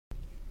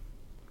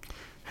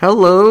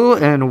Hello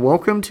and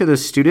welcome to the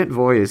Student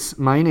Voice.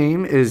 My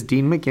name is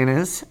Dean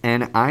McGinnis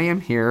and I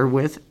am here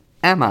with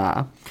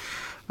Emma.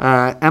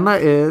 Emma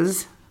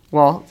is,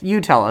 well, you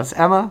tell us.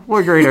 Emma,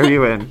 what grade are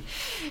you in?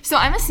 So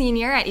I'm a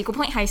senior at Eagle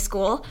Point High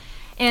School,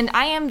 and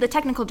I am the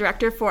technical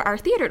director for our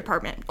theater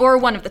department, or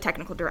one of the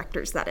technical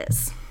directors, that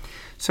is.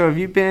 So have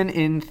you been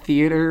in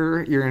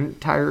theater your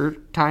entire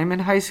time in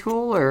high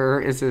school, or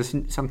is this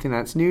something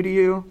that's new to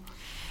you?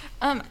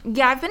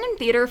 Yeah, I've been in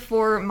theater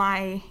for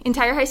my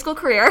entire high school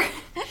career,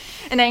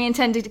 and I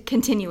intend to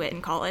continue it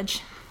in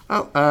college.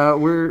 Oh,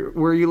 where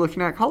are you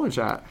looking at college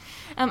at?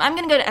 I'm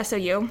going to go to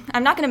SOU.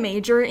 I'm not going to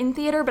major in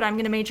theater, but I'm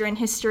going to major in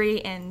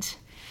history and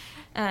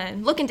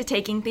look into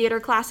taking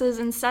theater classes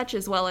and such,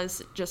 as well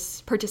as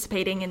just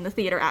participating in the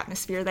theater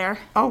atmosphere there.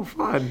 Oh,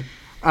 fun.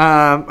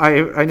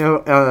 I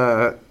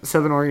know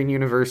Southern Oregon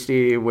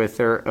University with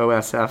their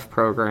OSF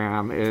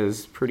program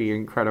is pretty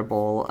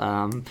incredible.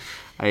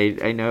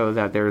 I know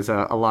that there's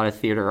a lot of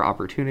theater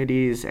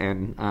opportunities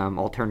and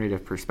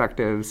alternative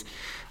perspectives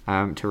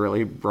to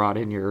really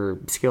broaden your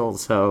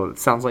skills. So it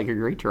sounds like a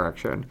great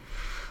direction.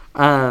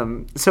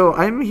 So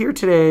I'm here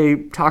today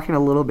talking a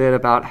little bit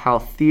about how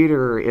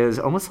theater is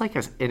almost like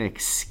an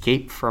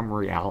escape from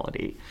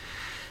reality.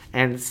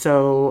 And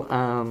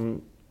so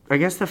I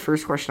guess the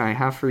first question I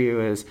have for you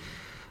is,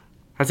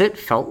 has it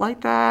felt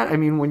like that? I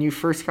mean, when you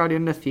first got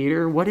into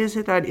theater, what is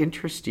it that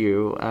interests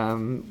you?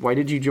 Why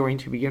did you join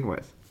to begin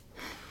with?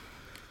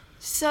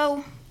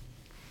 So,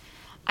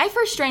 I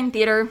first joined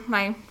theater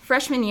my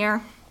freshman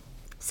year,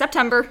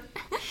 September.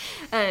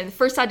 The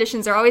first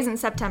auditions are always in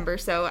September,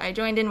 so I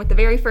joined in with the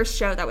very first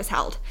show that was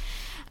held.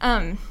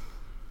 I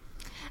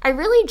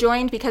really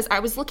joined because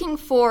I was looking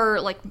for,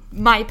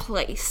 my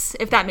place,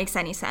 if that makes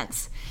any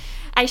sense.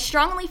 I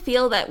strongly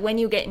feel that when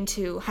you get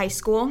into high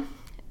school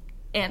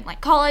and,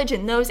 college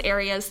and those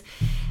areas,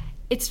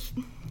 it's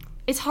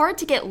hard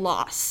to get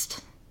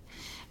lost.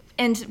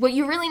 And what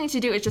you really need to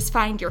do is just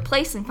find your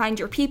place and find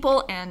your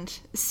people and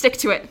stick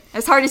to it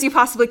as hard as you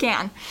possibly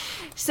can.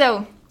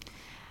 So,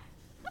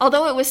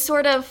 although it was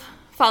sort of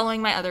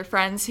following my other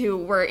friends who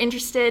were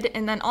interested,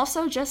 and then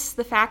also just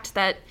the fact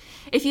that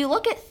if you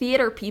look at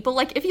theater people,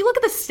 if you look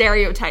at the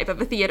stereotype of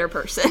a theater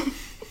person,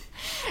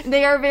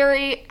 they are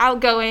very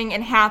outgoing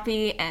and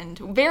happy and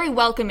very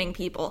welcoming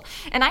people.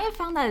 And I have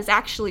found that is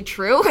actually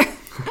true.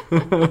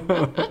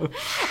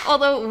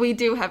 Although we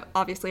do have,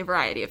 obviously, a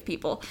variety of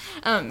people.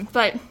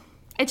 But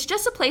it's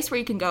just a place where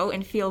you can go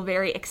and feel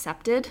very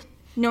accepted,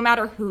 no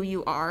matter who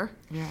you are.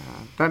 Yeah,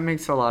 that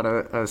makes a lot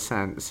of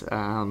sense.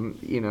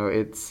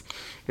 It's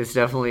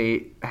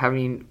definitely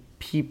having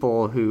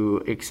people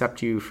who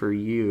accept you for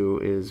you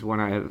is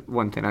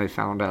one thing I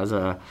found as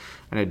an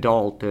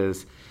adult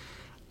is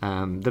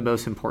the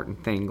most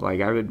important thing.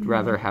 I would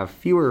rather have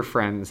fewer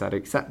friends that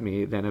accept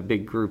me than a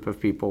big group of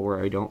people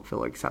where I don't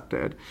feel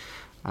accepted.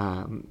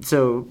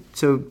 So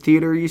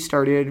theater, you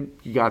started,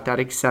 you got that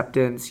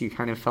acceptance, you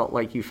kind of felt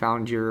like you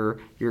found your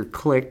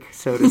clique,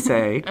 so to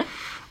say.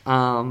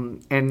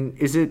 And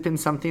has it been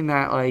something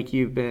that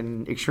you've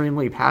been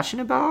extremely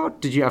passionate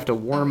about? Did you have to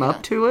warm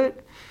up to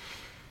it?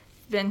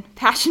 Been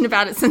passionate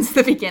about it since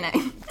the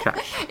beginning. Okay.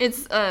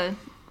 It's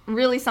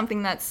really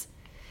something it's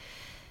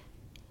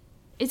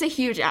a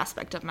huge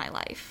aspect of my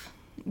life.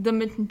 The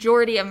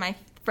majority of my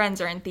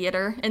friends are in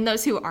theater, and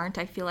those who aren't,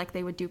 I feel like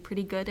they would do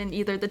pretty good in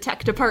either the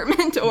tech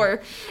department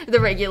or the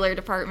regular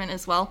department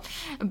as well.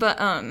 But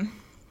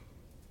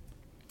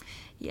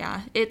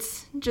yeah,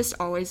 it's just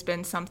always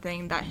been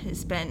something that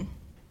has been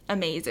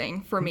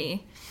amazing for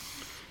me.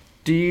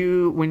 Do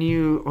you, when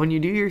you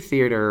do your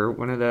theater,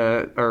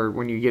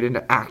 when you get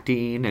into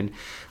acting, and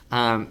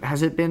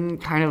has it been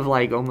kind of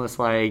almost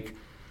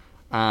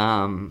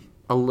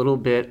a little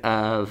bit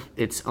of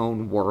its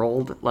own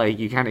world?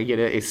 You kind of get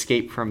to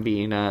escape from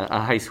being a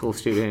high school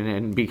student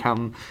and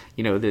become,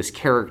 this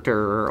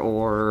character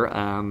or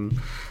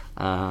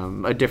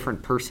a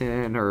different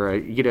person, or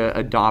you get to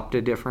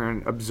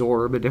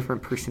absorb a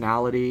different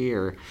personality,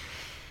 or...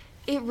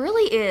 It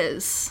really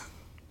is.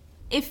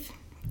 If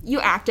you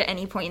act at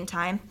any point in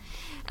time,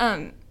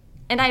 and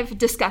I've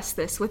discussed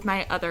this with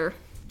my other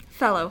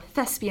fellow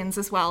thespians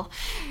as well,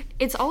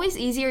 it's always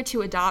easier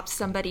to adopt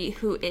somebody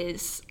who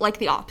is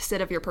the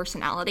opposite of your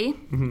personality.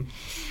 Mm-hmm.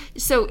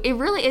 So it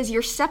really is,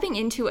 you're stepping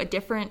into a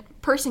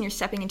different person, you're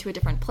stepping into a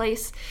different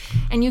place,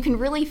 and you can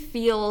really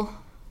feel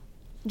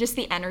just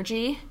the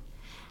energy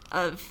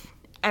of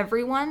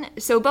everyone.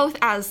 So both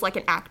as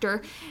an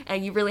actor,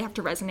 you really have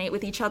to resonate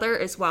with each other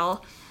as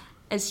well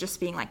as just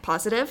being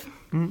positive.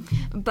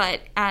 Mm-hmm. But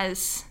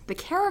as the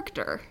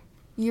character,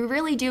 you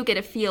really do get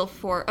a feel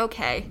for,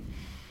 okay,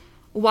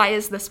 why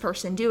is this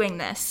person doing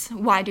this?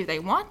 Why do they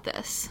want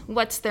this?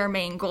 What's their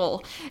main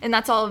goal? And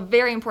that's all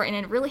very important,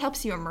 and it really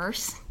helps you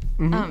immerse.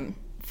 Mm-hmm.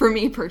 For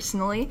me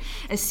personally,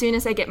 as soon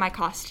as I get my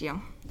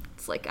costume,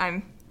 it's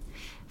I'm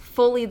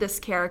fully this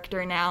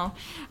character now.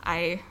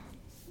 I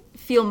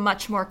feel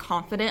much more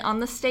confident on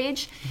the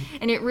stage,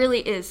 and it really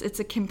is. It's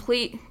a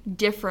complete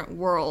different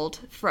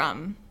world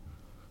from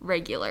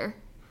regular.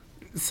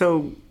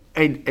 So,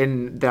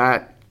 and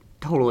that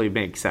totally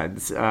makes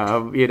sense.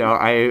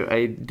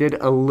 I did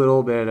a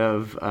little bit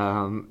of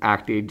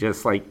acting,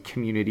 just like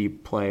community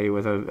play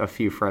with a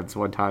few friends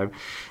one time,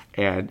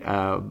 and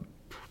I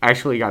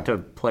actually got to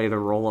play the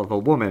role of a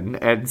woman,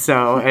 and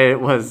so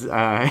it was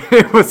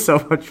it was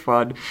so much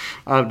fun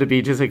to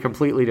be just a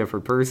completely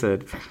different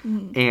person.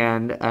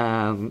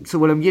 And so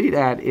what I'm getting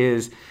at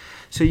is,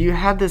 so you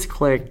had this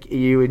click,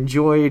 you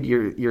enjoyed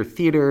your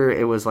theater,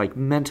 it was like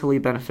mentally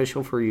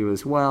beneficial for you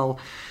as well.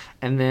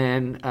 And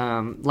then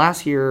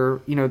last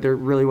year, there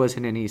really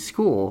wasn't any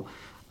school.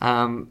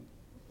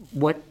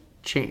 What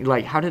changed?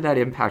 Like, how did that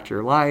impact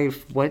your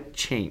life? What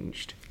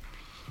changed?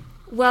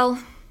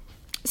 Well,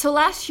 so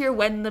last year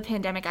when the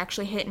pandemic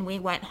actually hit and we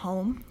went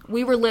home,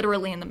 we were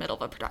literally in the middle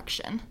of a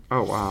production.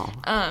 Oh,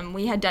 wow.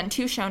 We had done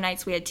 2 show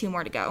nights. We had 2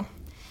 more to go.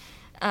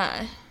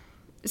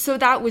 So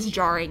that was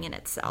jarring in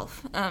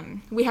itself.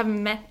 We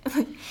haven't met.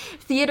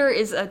 Theater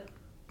is a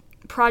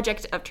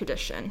project of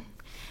tradition.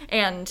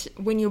 And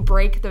when you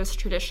break those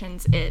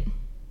traditions, it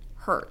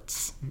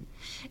hurts,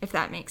 if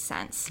that makes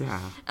sense. Yeah.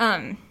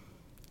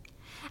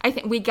 I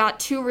think we got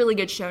 2 really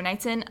good show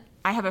nights in.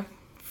 I have a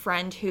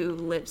friend who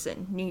lives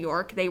in New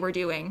York. They were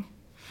doing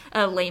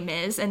Les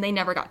Mis, and they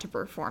never got to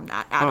perform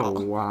that at all.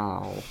 Oh,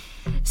 wow.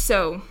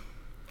 So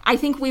I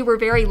think we were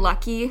very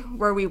lucky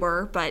where we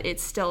were, but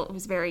it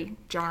was very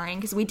jarring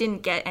because we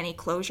didn't get any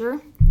closure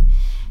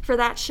for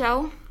that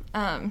show.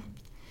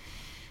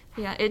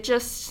 It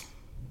just...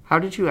 How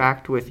did you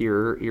act with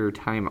your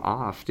time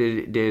off?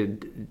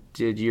 Did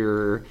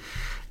your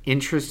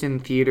interest in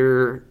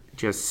theater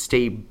just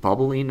stay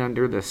bubbling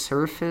under the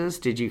surface?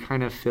 Did you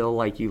kind of feel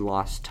like you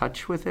lost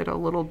touch with it a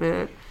little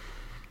bit?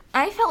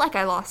 I felt like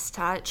I lost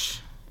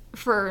touch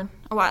for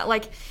a while.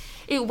 Like,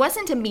 it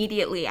wasn't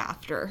immediately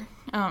after.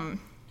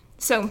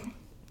 So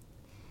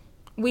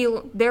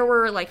there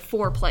were like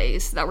 4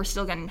 plays that were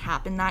still going to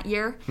happen that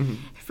year. Mm-hmm.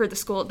 For the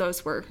school.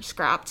 Those were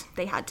scrapped.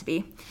 They had to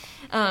be.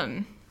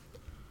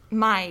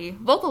 My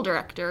vocal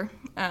director,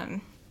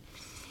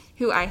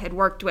 who I had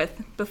worked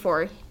with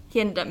before,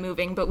 he ended up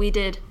moving, but we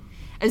did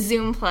a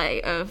Zoom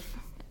play of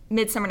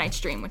Midsummer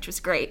Night's Dream, which was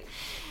great.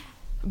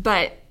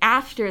 But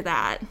after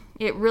that,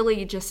 it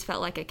really just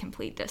felt like a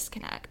complete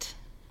disconnect.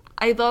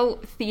 Although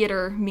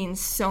theater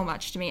means so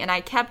much to me, and I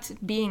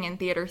kept being in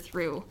theater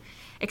through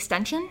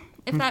extension,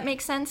 if that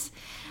makes sense.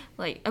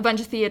 Like, a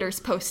bunch of theaters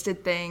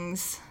posted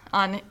things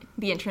on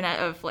the internet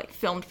of like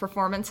filmed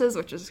performances,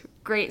 which is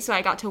great. So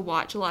I got to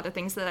watch a lot of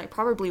things that I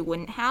probably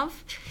wouldn't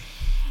have.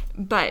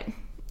 But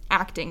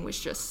acting was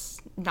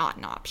just not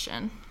an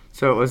option.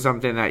 So it was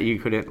something that you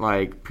couldn't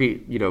like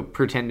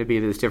pretend to be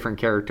this different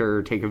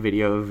character, take a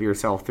video of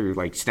yourself through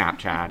like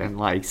Snapchat and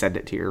like send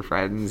it to your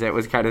friends. It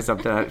was kind of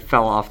something that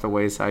fell off the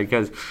wayside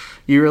because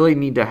you really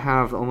need to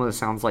have, almost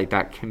sounds like,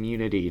 that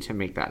community to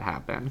make that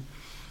happen.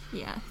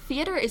 Yeah,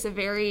 theater is a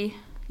very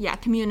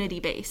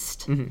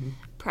community-based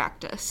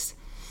practice.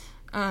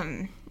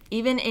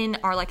 Even in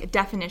our like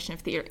definition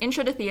of theater,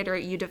 intro to theater,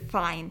 you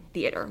define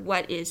theater.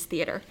 What is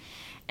theater?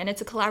 And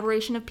it's a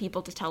collaboration of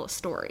people to tell a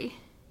story.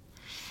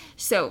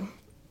 So,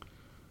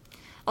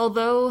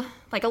 although,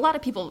 like, a lot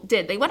of people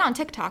they went on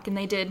TikTok and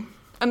they did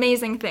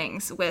amazing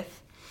things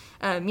with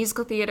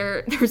musical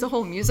theater. There was a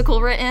whole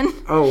musical written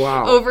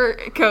over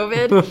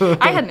COVID.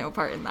 I had no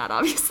part in that,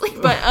 obviously,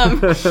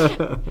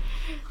 but,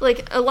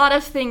 like, a lot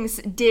of things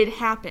did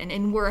happen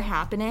and were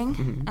happening.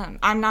 Mm-hmm.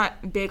 I'm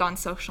not big on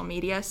social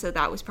media, so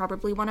that was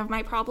probably one of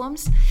my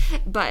problems.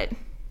 But,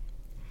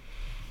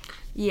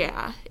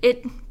 yeah,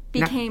 it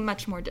became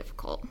much more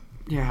difficult.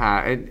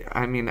 Yeah,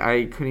 I mean,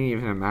 I couldn't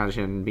even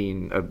imagine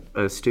being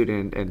a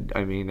student and,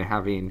 I mean,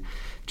 having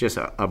just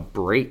a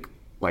break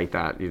like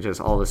that. You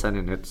just, all of a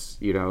sudden, it's,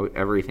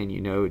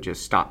 everything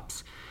just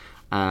stops.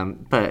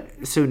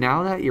 But, so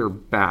now that you're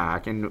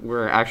back, and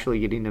we're actually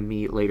getting to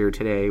meet later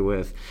today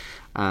with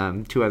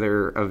 2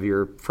 other of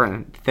your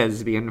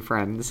thespian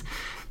friends,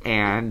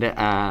 and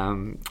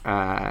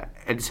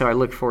so I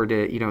look forward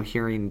to,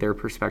 hearing their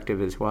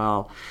perspective as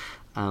well.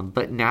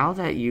 But now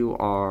that you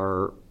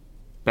are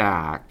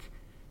back,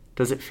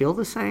 does it feel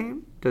the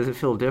same? Does it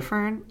feel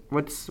different?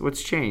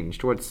 What's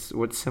changed?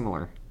 What's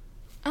similar?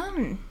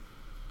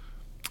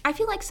 I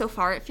feel like so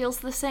far it feels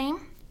the same.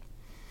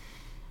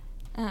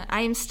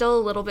 I am still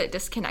a little bit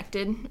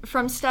disconnected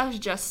from stuff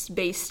just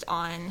based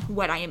on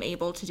what I am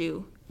able to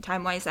do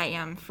time-wise. I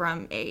am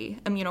from a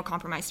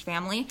immunocompromised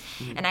family,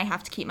 and I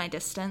have to keep my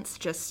distance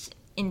just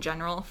in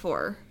general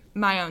for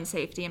my own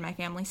safety and my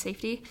family's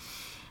safety.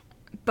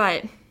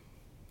 But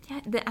yeah,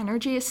 the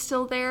energy is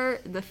still there.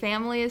 The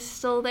family is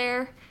still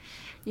there.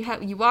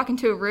 You walk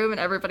into a room and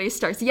everybody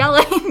starts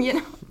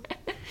yelling,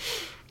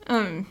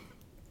 And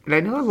I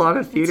know a lot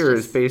of theater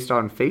is based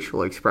on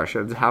facial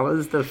expressions. How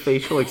is the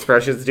facial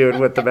expressions doing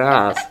with the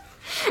mask?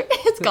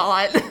 It's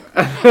gone.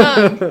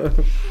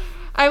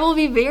 I will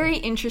be very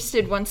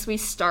interested once we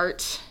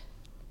start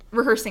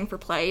rehearsing for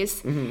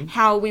plays,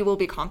 how we will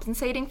be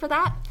compensating for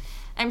that.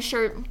 I'm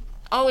sure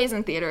always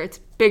in theater, it's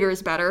bigger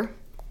is better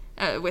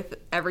with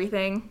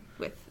everything,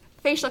 with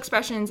facial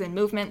expressions and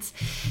movements.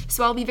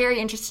 So I'll be very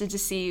interested to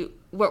see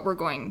what we're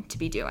going to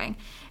be doing.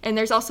 And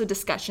there's also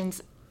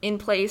discussions in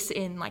place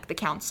in like the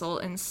council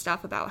and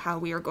stuff about how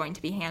we are going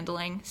to be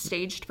handling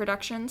staged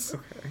productions.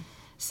 Okay.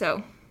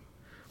 So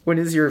when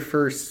is your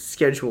first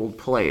scheduled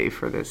play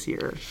for this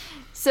year?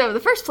 So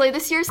the first play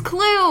this year is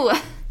Clue.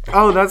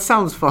 Oh, that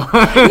sounds fun.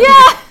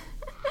 Yeah.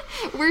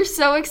 We're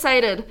so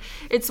excited.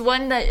 It's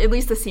one that at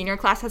least the senior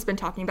class has been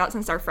talking about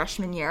since our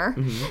freshman year.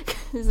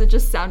 Because it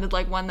just sounded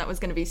like one that was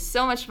going to be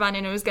so much fun,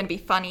 and it was going to be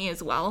funny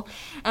as well.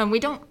 We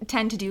don't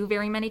tend to do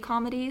very many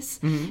comedies,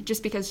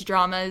 just because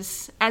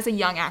dramas, as a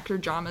young actor,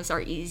 dramas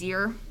are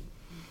easier.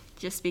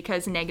 Just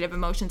because negative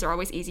emotions are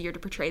always easier to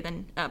portray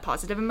than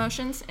positive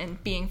emotions.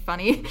 And being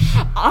funny,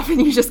 often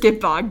you just get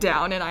bogged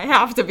down, and I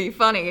have to be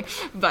funny.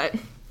 But...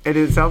 And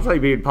it sounds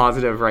like being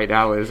positive right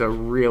now is a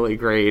really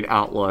great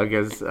outlook,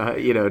 as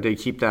to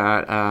keep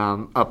that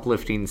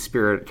uplifting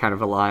spirit kind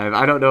of alive.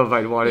 I don't know if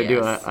I'd want to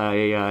do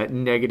a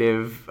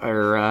negative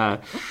or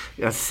a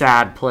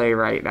sad play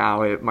right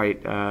now. It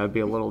might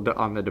be a little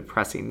on the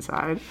depressing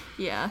side.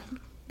 Yeah,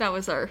 that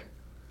was our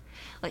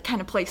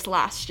kind of place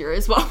last year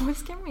as well.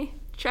 Was can we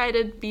try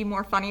to be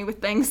more funny with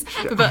things?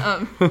 Yeah.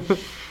 But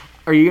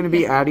are you going to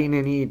be adding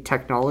any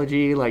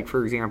technology, like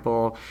for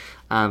example?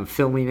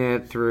 Filming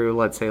it through,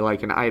 let's say,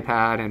 like an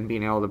iPad and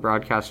being able to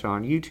broadcast it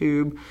on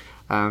YouTube,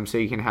 so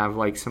you can have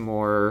like some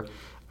more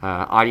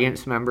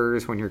audience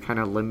members when you're kind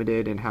of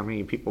limited in how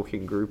many people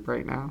can group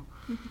right now?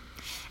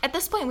 At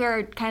this point,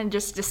 we're kind of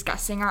just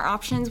discussing our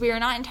options. We are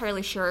not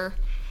entirely sure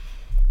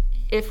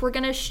if we're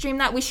going to stream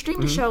that. We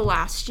streamed a show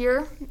last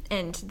year,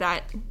 and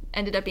that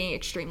ended up being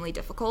extremely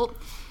difficult.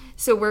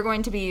 So we're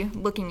going to be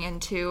looking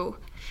into,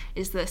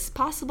 is this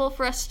possible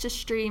for us to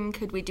stream?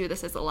 Could we do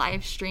this as a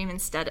live stream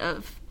instead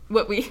of...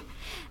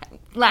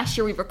 last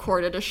year we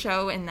recorded a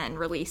show and then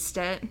released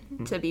it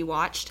to be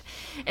watched,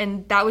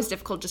 and that was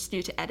difficult just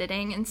due to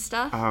editing and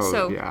stuff.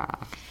 Yeah,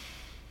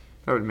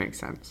 that would make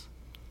sense.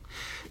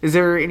 Is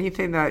there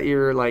anything that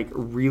you're like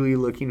really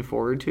looking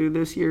forward to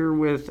this year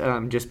with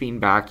just being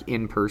back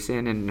in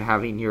person and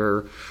having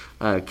your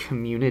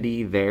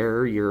community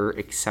there, your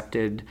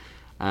accepted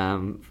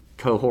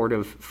cohort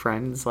of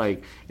friends?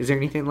 Like, is there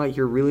anything like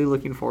you're really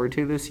looking forward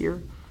to this year?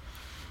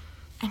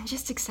 I'm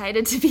just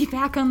excited to be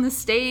back on the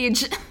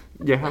stage.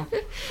 Yeah.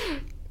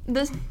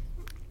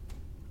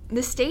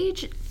 The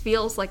stage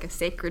feels like a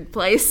sacred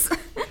place.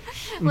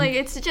 Like,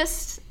 it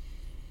just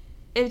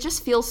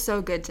feels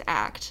so good to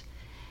act.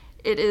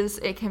 It is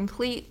a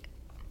complete,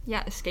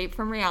 escape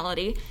from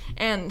reality.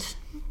 And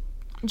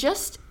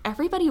just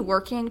everybody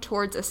working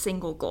towards a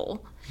single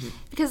goal.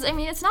 Because,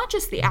 it's not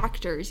just the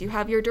actors. You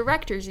have your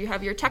directors, you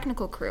have your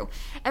technical crew.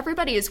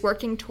 Everybody is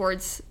working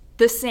towards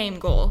the same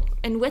goal,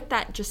 and with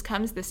that just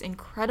comes this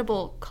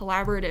incredible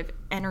collaborative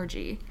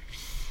energy.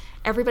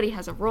 Everybody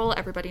has a role,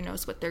 everybody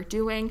knows what they're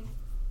doing,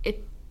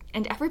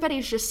 and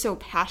everybody's just so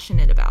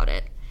passionate about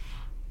it.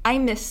 I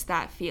miss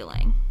that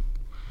feeling,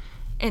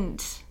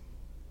 and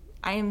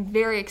I am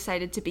very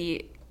excited to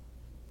be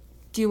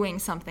doing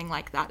something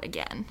like that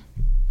again.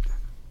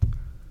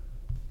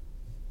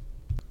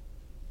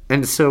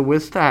 And so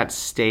with that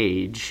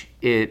stage,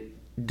 it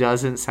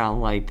doesn't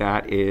sound like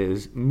that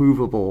is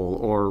movable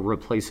or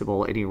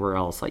replaceable anywhere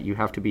else. Like, you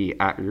have to be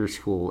at your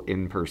school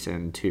in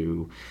person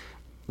to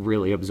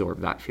really absorb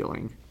that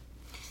feeling.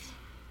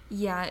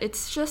 Yeah,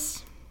 it's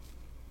just...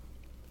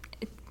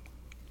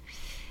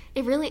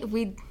 It really...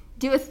 We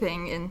do a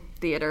thing in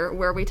theater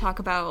where we talk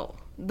about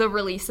the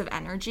release of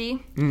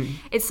energy.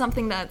 It's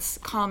something that's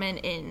common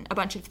in a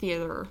bunch of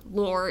theater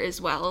lore as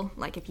well.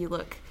 Like, if you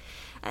look,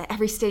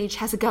 every stage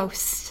has a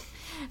ghost.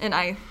 And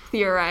I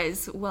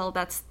theorize, well,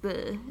 that's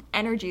the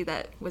energy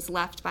that was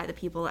left by the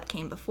people that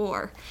came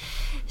before.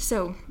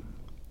 So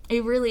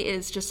it really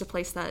is just a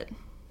place that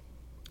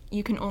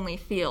you can only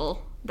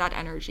feel that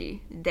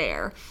energy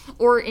there.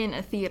 Or in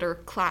a theater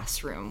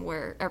classroom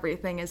where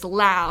everything is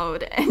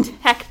loud and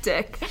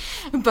hectic,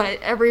 but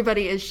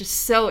everybody is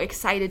just so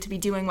excited to be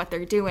doing what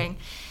they're doing.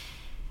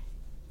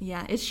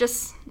 Yeah,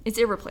 it's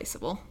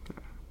irreplaceable.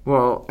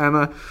 Well,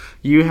 Emma,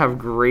 you have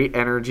great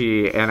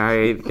energy, and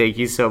I thank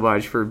you so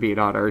much for being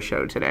on our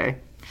show today.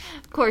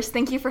 Of course,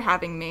 thank you for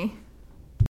having me.